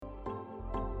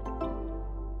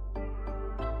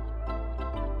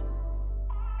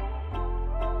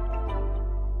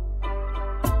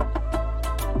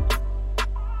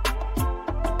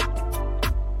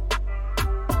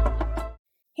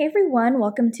Hey everyone,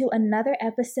 welcome to another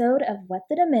episode of What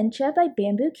the Dementia by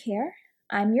Bamboo Care.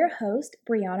 I'm your host,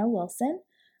 Brianna Wilson.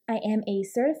 I am a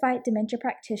certified dementia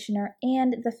practitioner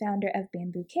and the founder of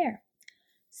Bamboo Care.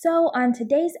 So, on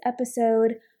today's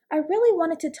episode, I really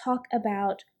wanted to talk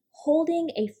about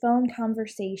holding a phone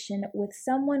conversation with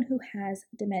someone who has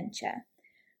dementia.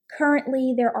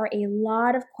 Currently, there are a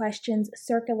lot of questions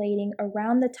circulating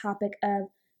around the topic of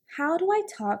how do I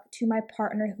talk to my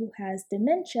partner who has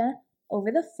dementia over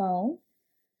the phone?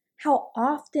 How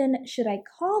often should I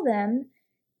call them?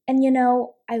 And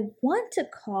I want to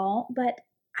call, but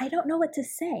I don't know what to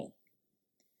say.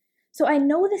 So I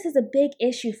know this is a big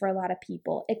issue for a lot of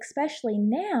people, especially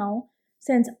now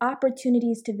since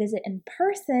opportunities to visit in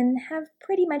person have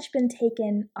pretty much been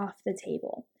taken off the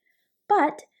table.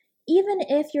 But even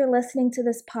if you're listening to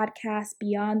this podcast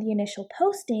beyond the initial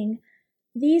posting,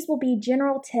 these will be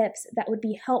general tips that would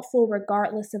be helpful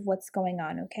regardless of what's going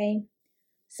on, okay?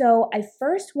 So I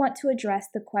first want to address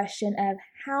the question of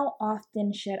how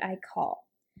often should I call?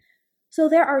 So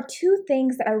there are two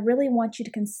things that I really want you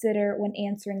to consider when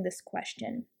answering this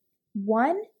question.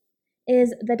 One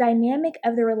is the dynamic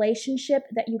of the relationship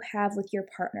that you have with your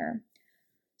partner.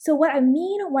 So what I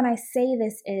mean when I say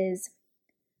this is,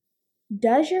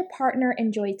 does your partner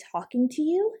enjoy talking to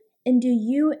you? And do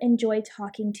you enjoy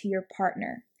talking to your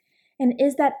partner? And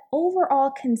is that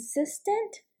overall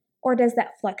consistent or does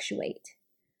that fluctuate?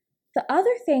 The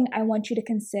other thing I want you to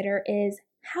consider is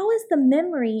how is the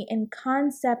memory and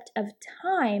concept of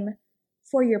time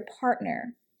for your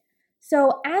partner?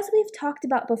 So, as we've talked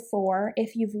about before,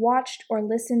 if you've watched or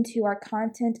listened to our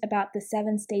content about the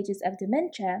 7 stages of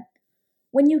dementia,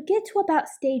 when you get to about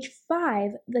stage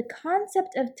 5, the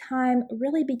concept of time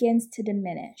really begins to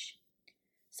diminish.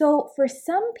 So, for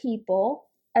some people,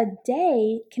 a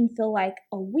day can feel like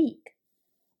a week,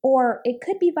 or it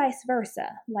could be vice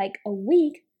versa, like a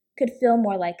week could feel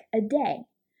more like a day.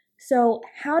 So,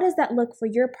 how does that look for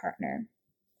your partner?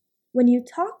 When you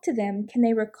talk to them, can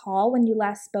they recall when you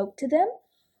last spoke to them?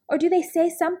 Or do they say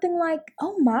something like,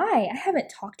 "Oh my, I haven't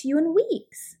talked to you in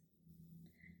weeks"?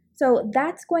 So,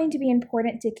 that's going to be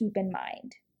important to keep in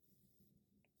mind.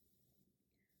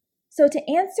 So,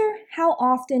 to answer how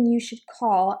often you should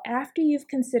call after you've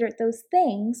considered those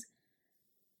things,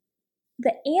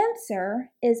 the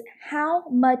answer is how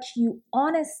much you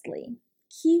honestly,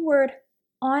 keyword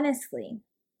honestly,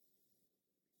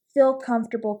 feel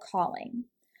comfortable calling.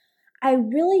 I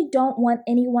really don't want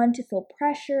anyone to feel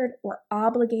pressured or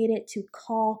obligated to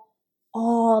call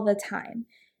all the time,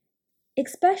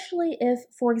 especially if,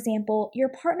 for example, your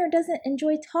partner doesn't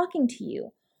enjoy talking to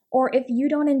you, or if you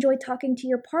don't enjoy talking to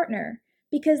your partner.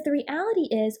 Because the reality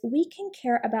is, we can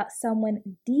care about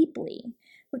someone deeply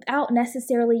without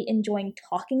necessarily enjoying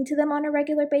talking to them on a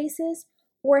regular basis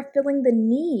or feeling the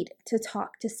need to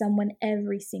talk to someone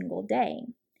every single day.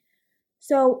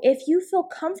 So, if you feel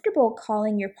comfortable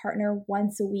calling your partner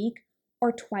once a week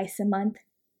or twice a month,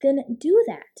 then do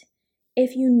that.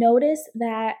 If you notice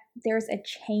that there's a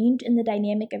change in the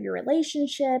dynamic of your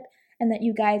relationship and that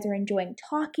you guys are enjoying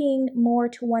talking more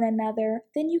to one another,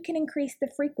 then you can increase the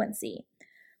frequency.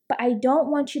 But I don't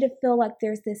want you to feel like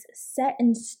there's this set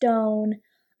in stone,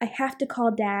 I have to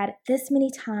call dad this many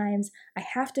times, I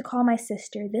have to call my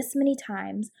sister this many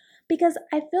times, because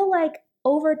I feel like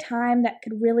over time that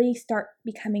could really start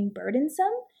becoming burdensome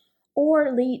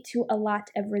or lead to a lot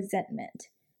of resentment.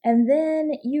 And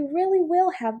then you really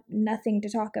will have nothing to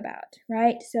talk about,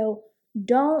 right? So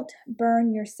don't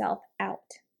burn yourself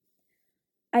out.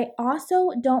 I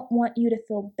also don't want you to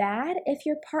feel bad if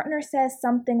your partner says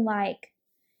something like,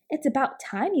 "It's about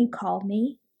time you called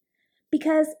me."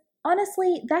 Because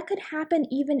honestly, that could happen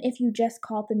even if you just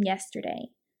called them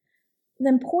yesterday. The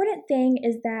important thing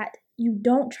is that you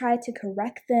don't try to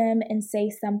correct them and say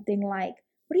something like,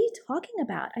 "What are you talking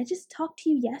about? I just talked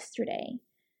to you yesterday."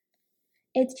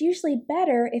 It's usually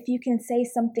better if you can say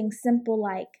something simple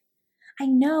like, "I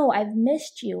know I've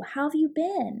missed you. How have you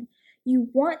been?" You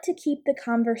want to keep the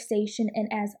conversation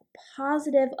in as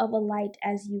positive of a light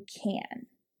as you can.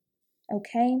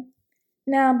 Okay?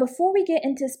 Now, before we get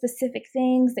into specific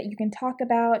things that you can talk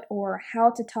about or how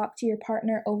to talk to your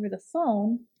partner over the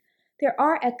phone, there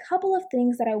are a couple of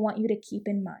things that I want you to keep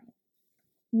in mind.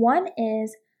 One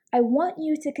is, I want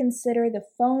you to consider the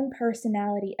phone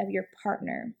personality of your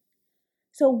partner.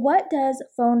 So, what does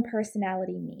phone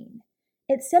personality mean?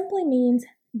 It simply means,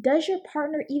 does your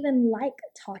partner even like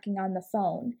talking on the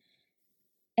phone?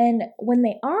 And when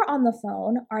they are on the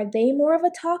phone, are they more of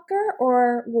a talker,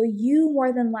 or will you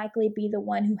more than likely be the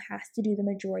one who has to do the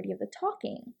majority of the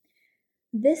talking?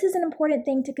 This is an important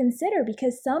thing to consider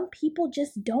because some people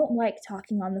just don't like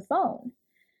talking on the phone.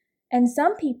 And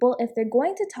some people, if they're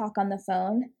going to talk on the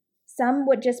phone, some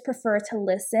would just prefer to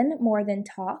listen more than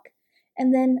talk.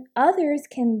 And then others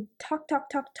can talk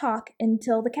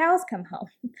until the cows come home.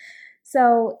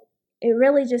 So it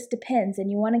really just depends, and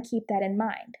you want to keep that in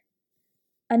mind.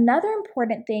 Another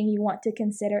important thing you want to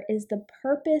consider is the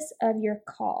purpose of your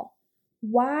call.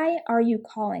 Why are you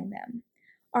calling them?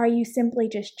 Are you simply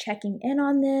just checking in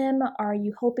on them? Are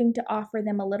you hoping to offer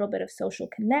them a little bit of social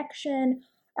connection?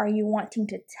 Are you wanting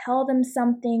to tell them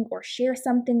something or share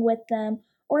something with them?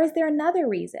 Or is there another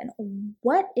reason?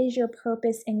 What is your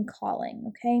purpose in calling?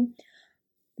 Okay.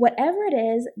 Whatever it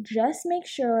is, just make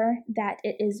sure that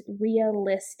it is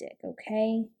realistic.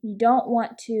 Okay. You don't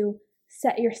want to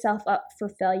set yourself up for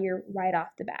failure right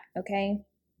off the bat. Okay.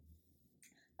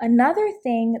 Another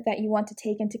thing that you want to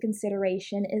take into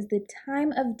consideration is the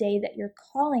time of day that you're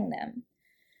calling them.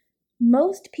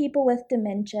 Most people with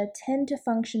dementia tend to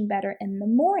function better in the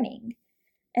morning,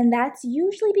 and that's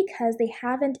usually because they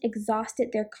haven't exhausted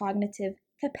their cognitive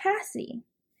capacity.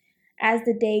 As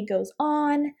the day goes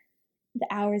on, the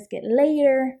hours get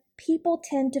later, people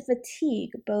tend to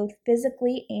fatigue both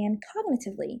physically and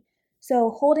cognitively.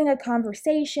 So holding a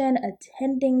conversation,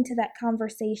 attending to that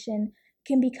conversation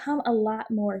can become a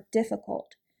lot more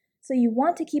difficult. So you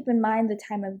want to keep in mind the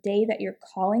time of day that you're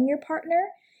calling your partner.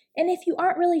 And if you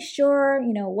aren't really sure,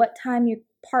 what time your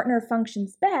partner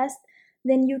functions best,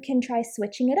 then you can try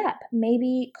switching it up.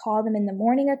 Maybe call them in the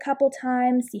morning a couple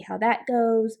times, see how that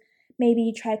goes.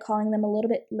 Maybe try calling them a little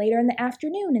bit later in the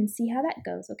afternoon and see how that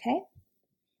goes, okay?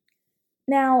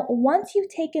 Now, once you've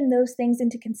taken those things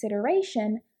into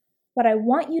consideration, what I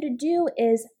want you to do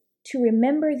is to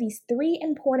remember these 3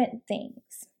 important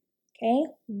things, okay?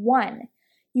 1,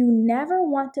 you never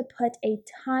want to put a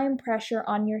time pressure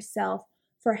on yourself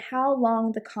for how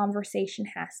long the conversation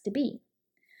has to be.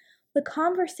 The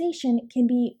conversation can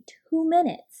be 2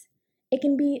 minutes. It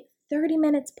can be 30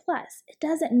 minutes plus. It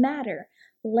doesn't matter.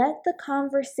 Let the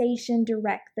conversation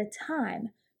direct the time.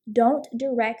 Don't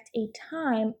direct a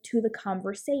time to the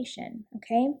conversation,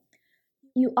 okay?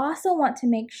 You also want to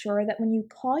make sure that when you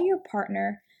call your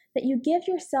partner, that you give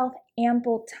yourself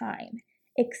ample time,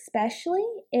 especially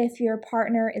if your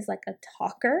partner is like a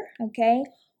talker, okay?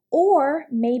 Or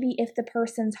maybe if the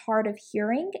person's hard of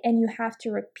hearing and you have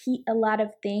to repeat a lot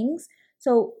of things.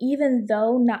 So even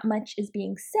though not much is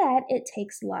being said, it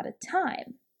takes a lot of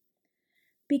time.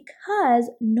 Because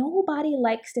nobody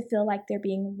likes to feel like they're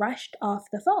being rushed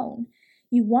off the phone.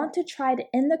 You want to try to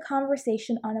end the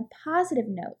conversation on a positive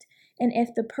note. And if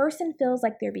the person feels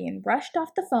like they're being rushed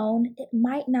off the phone, it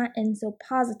might not end so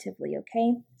positively,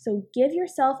 okay? So give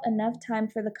yourself enough time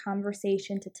for the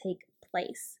conversation to take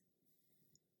place.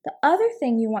 The other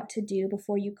thing you want to do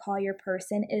before you call your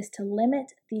person is to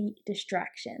limit the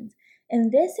distractions.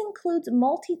 And this includes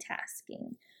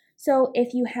multitasking. So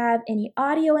if you have any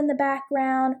audio in the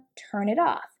background, turn it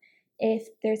off. If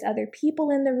there's other people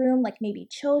in the room, like maybe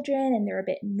children, and they're a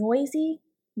bit noisy,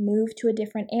 move to a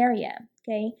different area,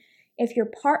 okay? If your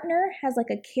partner has like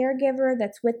a caregiver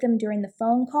that's with them during the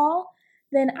phone call,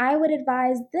 then I would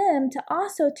advise them to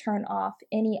also turn off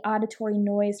any auditory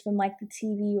noise from like the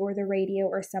TV or the radio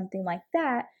or something like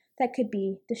that that could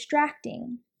be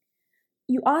distracting.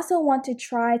 You also want to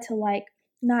try to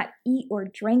not eat or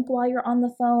drink while you're on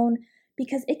the phone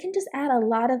because it can just add a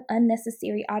lot of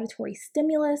unnecessary auditory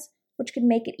stimulus, which could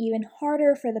make it even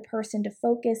harder for the person to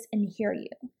focus and hear you.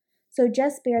 So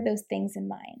just bear those things in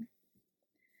mind.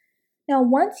 Now,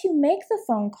 once you make the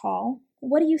phone call,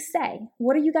 what do you say?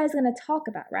 What are you guys going to talk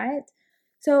about, right?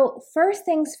 So first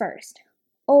things first,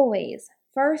 always,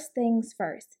 first things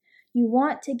first. You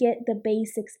want to get the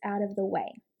basics out of the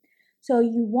way. So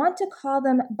you want to call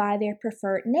them by their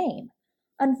preferred name.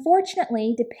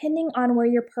 Unfortunately, depending on where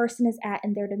your person is at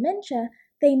in their dementia,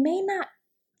 they may not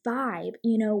vibe,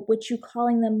 with you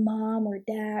calling them mom or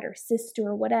dad or sister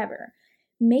or whatever.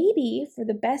 Maybe for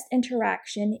the best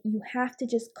interaction, you have to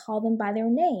just call them by their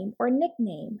name or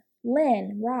nickname,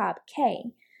 Lynn, Rob, Kay.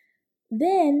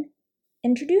 Then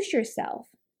introduce yourself.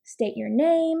 State your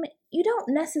name. You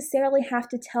don't necessarily have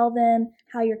to tell them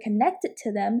how you're connected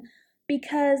to them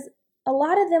because a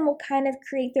lot of them will kind of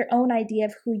create their own idea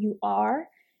of who you are.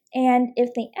 And if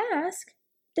they ask,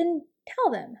 then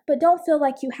tell them. But don't feel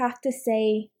like you have to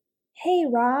say, hey,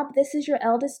 Rob, this is your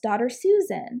eldest daughter,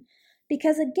 Susan.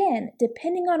 Because again,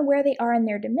 depending on where they are in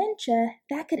their dementia,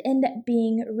 that could end up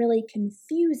being really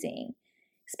confusing,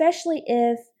 especially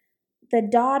if the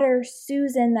daughter,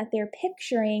 Susan, that they're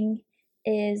picturing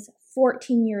is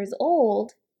 14 years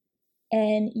old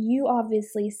and you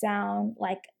obviously sound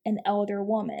like an elder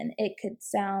woman. It could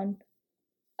sound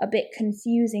a bit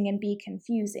confusing and be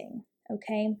confusing,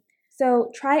 okay?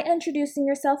 So try introducing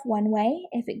yourself one way.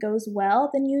 If it goes well,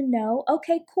 then you know,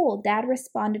 okay, cool, dad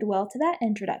responded well to that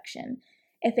introduction.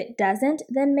 If it doesn't,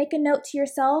 then make a note to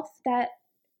yourself that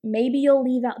maybe you'll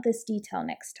leave out this detail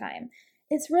next time.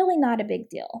 It's really not a big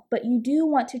deal, but you do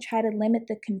want to try to limit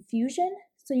the confusion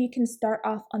so you can start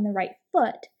off on the right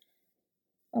foot.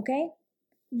 Okay?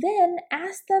 Then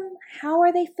ask them, how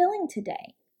are they feeling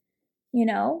today?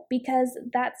 Because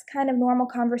that's kind of normal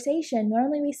conversation.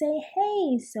 Normally we say,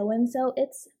 hey, so-and-so,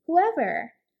 it's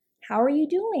whoever. How are you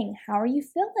doing? How are you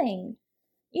feeling?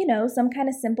 Some kind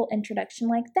of simple introduction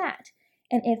like that.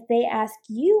 And if they ask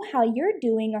you how you're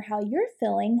doing or how you're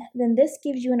feeling, then this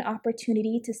gives you an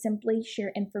opportunity to simply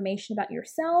share information about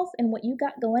yourself and what you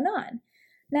got going on.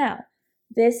 Now,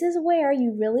 this is where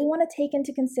you really want to take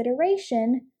into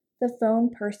consideration the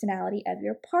phone personality of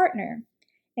your partner.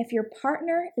 If your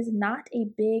partner is not a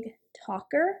big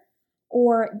talker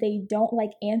or they don't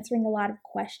like answering a lot of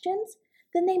questions,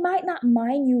 then they might not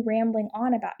mind you rambling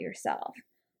on about yourself.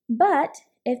 But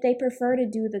if they prefer to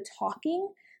do the talking,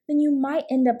 then you might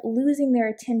end up losing their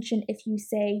attention if you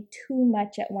say too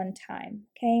much at one time,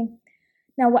 okay?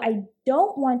 Now, what I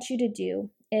don't want you to do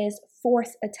is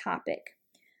force a topic.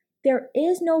 There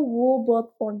is no rule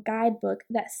book or guidebook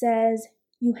that says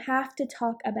you have to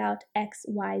talk about X,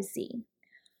 Y, Z.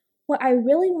 What I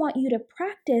really want you to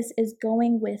practice is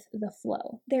going with the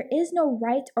flow. There is no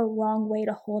right or wrong way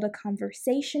to hold a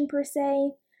conversation per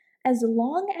se. As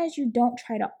long as you don't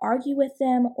try to argue with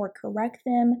them or correct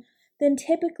them, then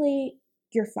typically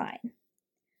you're fine.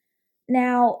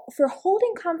 Now, for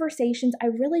holding conversations, I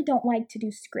really don't like to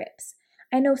do scripts.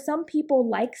 I know some people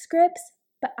like scripts,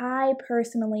 but I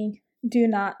personally do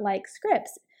not like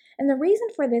scripts. And the reason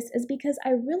for this is because I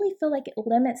really feel like it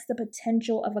limits the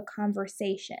potential of a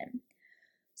conversation.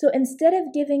 So instead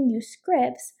of giving you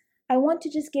scripts, I want to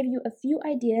just give you a few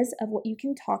ideas of what you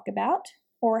can talk about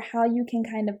or how you can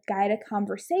kind of guide a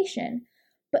conversation.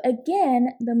 But again,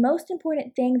 the most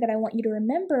important thing that I want you to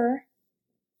remember,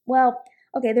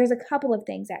 there's a couple of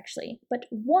things actually. But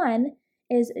one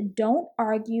is don't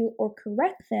argue or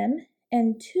correct them.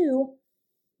 And two,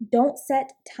 don't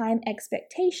set time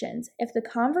expectations. If the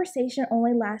conversation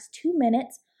only lasts 2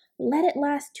 minutes, let it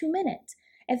last 2 minutes.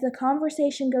 If the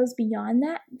conversation goes beyond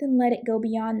that, then let it go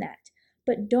beyond that.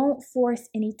 But don't force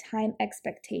any time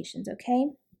expectations, okay?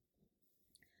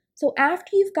 So after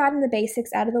you've gotten the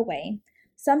basics out of the way,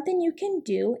 something you can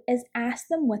do is ask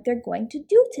them what they're going to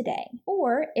do today.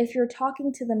 Or if you're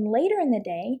talking to them later in the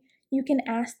day, you can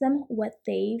ask them what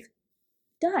they've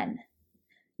done.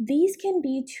 These can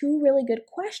be two really good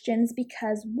questions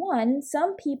because one,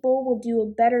 some people will do a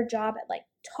better job at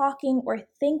talking or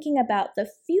thinking about the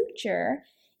future,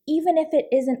 even if it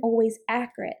isn't always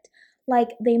accurate. Like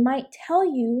they might tell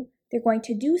you they're going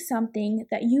to do something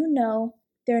that you know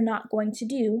they're not going to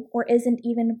do or isn't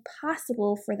even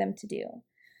possible for them to do.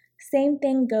 Same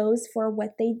thing goes for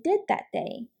what they did that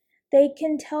day. They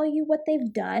can tell you what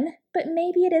they've done, but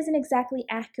maybe it isn't exactly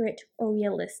accurate or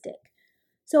realistic.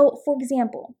 So, for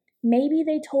example, maybe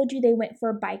they told you they went for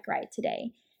a bike ride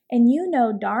today, and you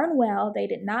know darn well they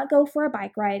did not go for a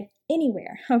bike ride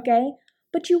anywhere, okay?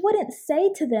 But you wouldn't say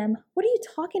to them, "What are you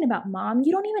talking about, Mom?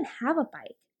 You don't even have a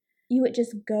bike." You would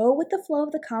just go with the flow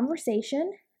of the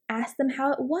conversation, ask them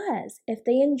how it was, if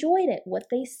they enjoyed it, what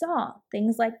they saw,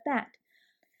 things like that.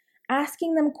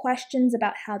 Asking them questions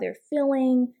about how they're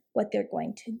feeling, what they're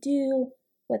going to do,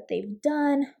 what they've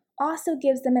done, also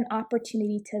gives them an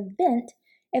opportunity to vent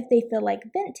if they feel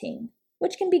like venting,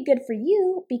 which can be good for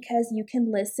you because you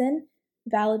can listen,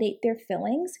 validate their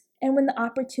feelings, and when the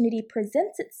opportunity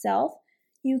presents itself,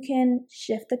 you can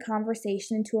shift the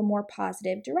conversation into a more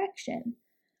positive direction.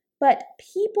 But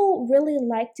people really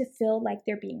like to feel like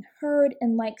they're being heard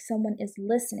and like someone is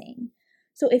listening.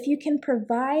 So if you can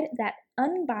provide that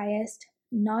unbiased,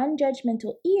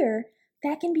 non-judgmental ear,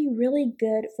 that can be really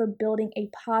good for building a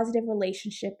positive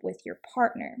relationship with your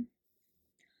partner.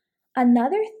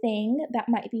 Another thing that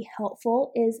might be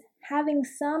helpful is having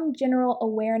some general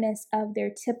awareness of their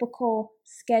typical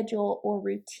schedule or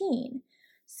routine.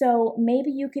 So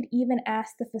maybe you could even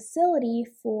ask the facility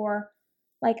for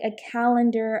a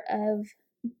calendar of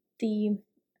the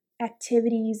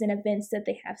activities and events that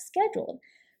they have scheduled.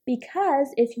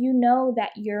 Because if you know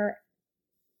that your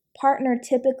partner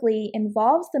typically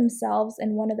involves themselves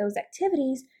in one of those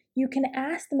activities, you can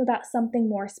ask them about something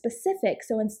more specific.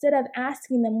 So instead of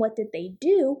asking them what did they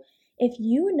do, if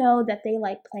you know that they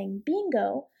like playing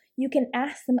bingo, you can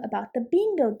ask them about the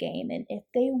bingo game and if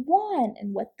they won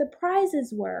and what the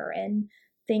prizes were and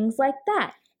things like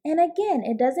that. And again,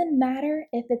 it doesn't matter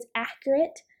if it's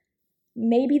accurate.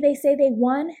 Maybe they say they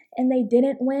won and they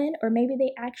didn't win, or maybe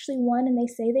they actually won and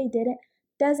they say they didn't.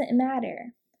 Doesn't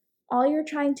matter. All you're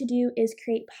trying to do is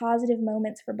create positive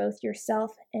moments for both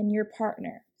yourself and your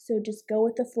partner. So just go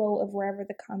with the flow of wherever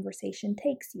the conversation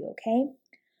takes you, okay?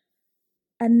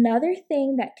 Another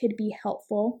thing that could be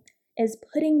helpful is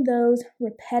putting those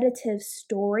repetitive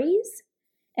stories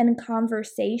and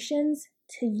conversations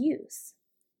to use,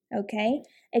 okay?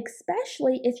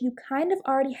 Especially if you kind of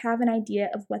already have an idea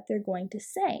of what they're going to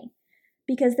say,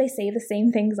 because they say the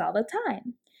same things all the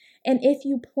time. And if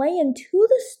you play into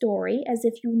the story as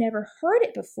if you never heard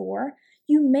it before,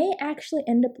 you may actually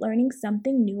end up learning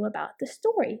something new about the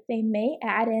story. They may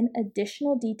add in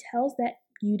additional details that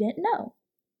you didn't know.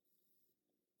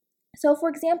 So, for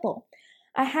example,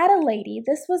 I had a lady,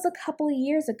 this was a couple of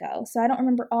years ago, so I don't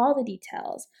remember all the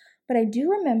details, but I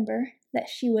do remember that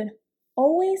she would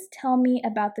always tell me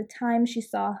about the time she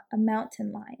saw a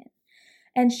mountain lion.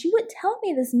 And she would tell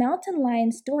me this mountain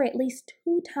lion story at least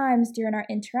 2 times during our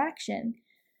interaction.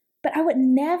 But I would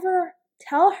never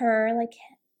tell her, like,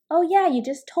 oh yeah, you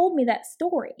just told me that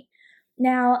story.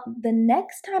 Now, the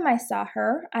next time I saw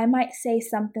her, I might say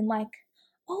something like,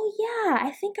 oh yeah,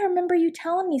 I think I remember you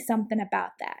telling me something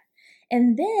about that.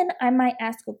 And then I might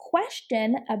ask a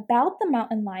question about the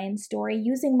mountain lion story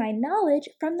using my knowledge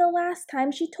from the last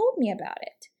time she told me about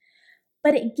it.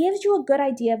 But it gives you a good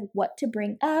idea of what to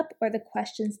bring up or the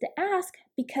questions to ask,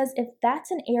 because if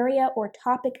that's an area or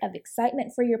topic of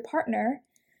excitement for your partner,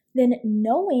 then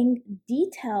knowing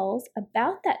details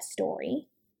about that story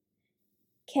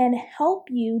can help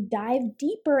you dive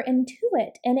deeper into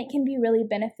it, and it can be really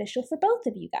beneficial for both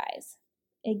of you guys.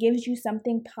 It gives you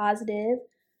something positive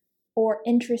or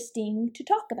interesting to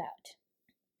talk about.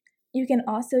 You can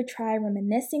also try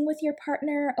reminiscing with your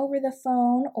partner over the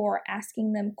phone or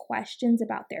asking them questions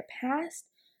about their past.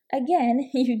 Again,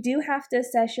 you do have to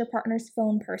assess your partner's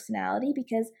phone personality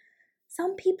because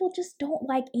some people just don't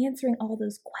like answering all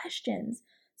those questions.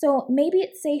 So maybe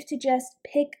it's safe to just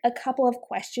pick a couple of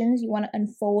questions you want to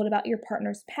unfold about your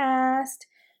partner's past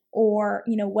or,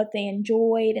 what they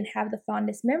enjoyed and have the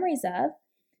fondest memories of.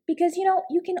 Because,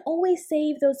 you can always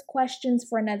save those questions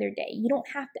for another day. You don't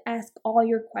have to ask all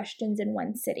your questions in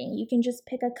one sitting. You can just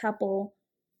pick a couple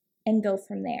and go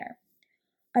from there.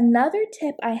 Another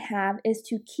tip I have is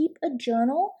to keep a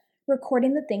journal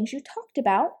recording the things you talked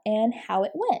about and how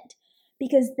it went,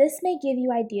 because this may give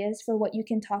you ideas for what you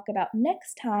can talk about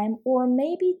next time, or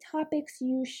maybe topics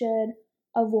you should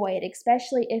avoid,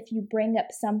 especially if you bring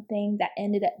up something that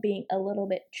ended up being a little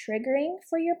bit triggering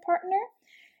for your partner.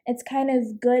 It's kind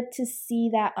of good to see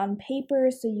that on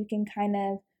paper so you can kind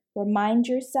of remind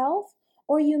yourself,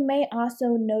 or you may also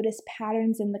notice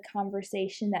patterns in the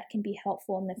conversation that can be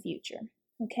helpful in the future,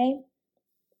 okay?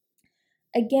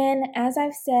 Again, as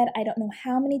I've said, I don't know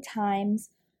how many times,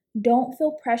 don't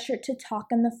feel pressured to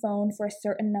talk on the phone for a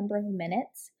certain number of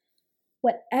minutes.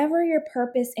 Whatever your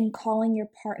purpose in calling your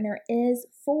partner is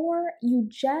for, you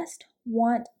just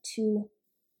want to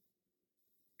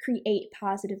create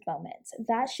positive moments.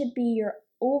 That should be your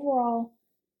overall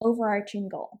overarching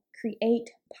goal. Create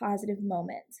positive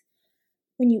moments.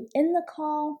 When you end the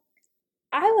call,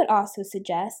 I would also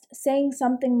suggest saying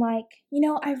something like,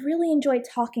 I really enjoyed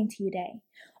talking to you today,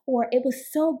 or it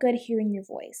was so good hearing your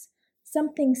voice.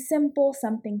 Something simple,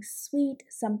 something sweet,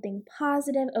 something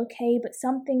positive, okay, but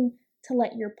something to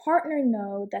let your partner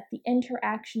know that the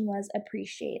interaction was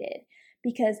appreciated,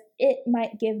 because it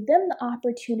might give them the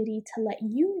opportunity to let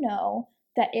you know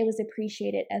that it was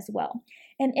appreciated as well.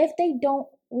 And if they don't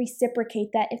reciprocate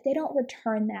that, if they don't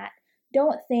return that,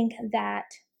 don't think that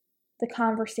the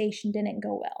conversation didn't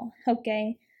go well,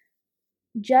 okay?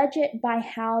 Judge it by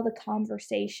how the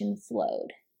conversation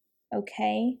flowed,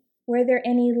 okay? Were there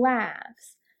any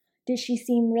laughs? Did she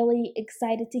seem really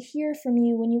excited to hear from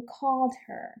you when you called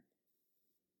her?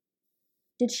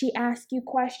 Did she ask you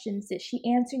questions? Did she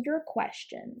answer your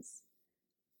questions?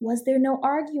 Was there no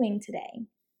arguing today?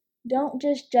 Don't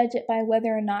just judge it by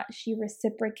whether or not she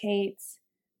reciprocates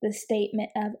the statement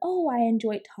of, oh, I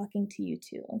enjoyed talking to you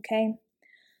too, okay?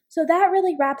 So that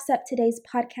really wraps up today's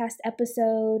podcast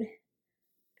episode.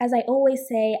 As I always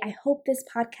say, I hope this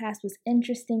podcast was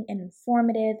interesting and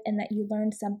informative and that you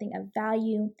learned something of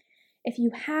value. If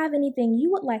you have anything you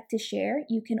would like to share,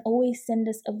 you can always send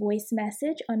us a voice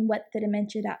message on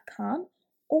whatthedementia.com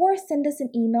or send us an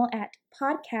email at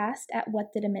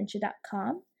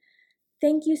podcast@whatthedementia.com.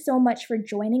 Thank you so much for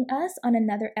joining us on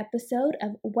another episode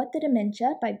of What the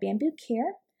Dementia by Bamboo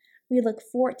Care. We look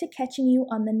forward to catching you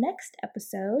on the next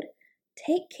episode.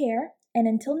 Take care, and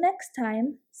until next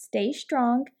time, stay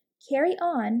strong, carry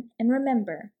on, and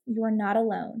remember, you are not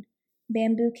alone.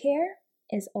 Bamboo Care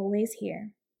is always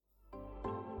here.